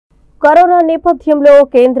Corona నేపథ్యంలో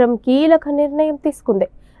కేంద్రం కీలక నిర్ణయం తీసుకుంది.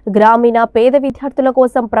 గ్రామీణ పేద విద్యార్థుల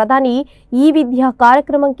కోసం ప్రధాని ఈ విద్యా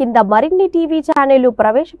కార్యక్రమం కింద మరిన్ని టీవీ ఛానళ్లు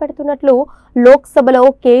ప్రవేశపెడుతున్నట్లు లోక్సభలో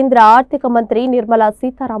కేంద్ర ఆర్థిక మంత్రి నిర్మలా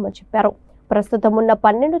సీతారామన్ చెప్పారు. ప్రస్తుతం ఉన్న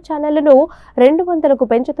 12 ఛానళ్లను 200కు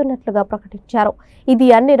పెంచుతున్నట్లుగా ప్రకటించారు. ఇది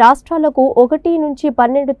అన్ని రాష్ట్రాలకు 1 నుంచి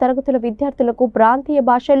 12 తరగతుల విద్యార్థులకు ప్రాంతీయ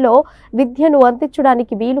భాషల్లో విద్యను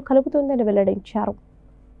అందించడానికి వీలు కలుగుతుందని వెల్లడించారు.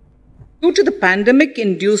 Due to the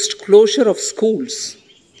pandemic-induced closure of schools,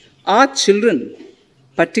 our children,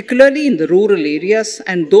 particularly in the rural areas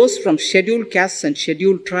and those from scheduled castes and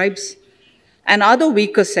scheduled tribes and other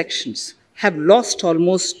weaker sections, have lost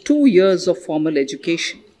almost 2 years of formal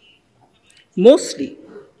education. Mostly,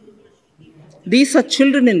 these are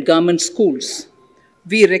children in government schools.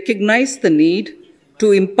 We recognize the need to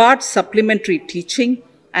impart supplementary teaching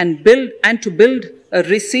and to build a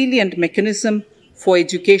resilient mechanism for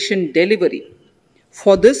education delivery.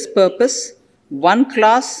 For this purpose, One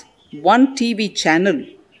Class, One TV channel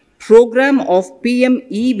program of PM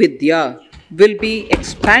E-Vidya will be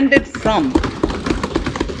expanded from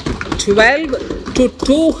 12 to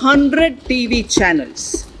 200 TV channels.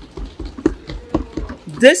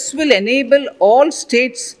 This will enable all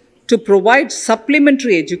states to provide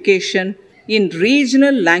supplementary education in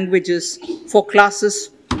regional languages for classes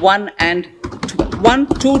 1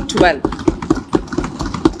 to 12.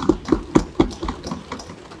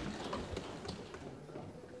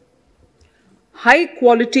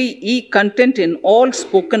 High-quality e-content in all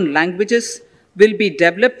spoken languages will be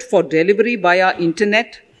developed for delivery via internet,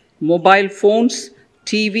 mobile phones,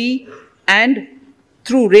 TV, and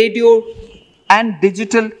through radio and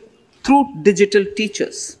through digital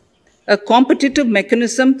teachers. A competitive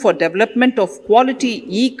mechanism for development of quality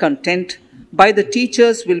e-content by the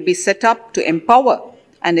teachers will be set up to empower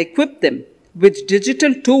and equip them with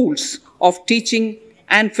digital tools of teaching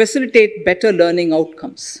and facilitate better learning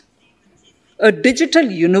outcomes. A digital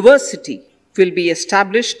university will be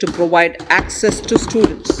established to provide access to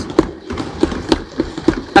students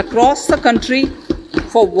across the country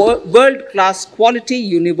for world-class quality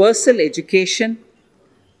universal education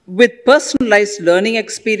with personalized learning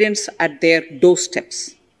experience at their doorsteps.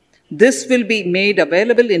 This will be made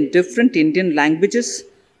available in different Indian languages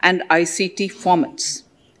and ICT formats.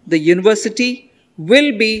 The university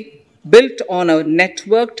will be built on a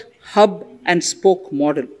networked hub and spoke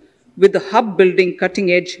model, with the hub building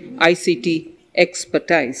cutting-edge ICT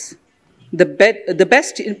expertise. The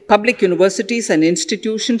best public universities and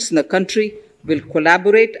institutions in the country will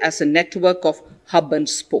collaborate as a network of hub and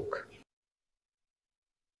spoke.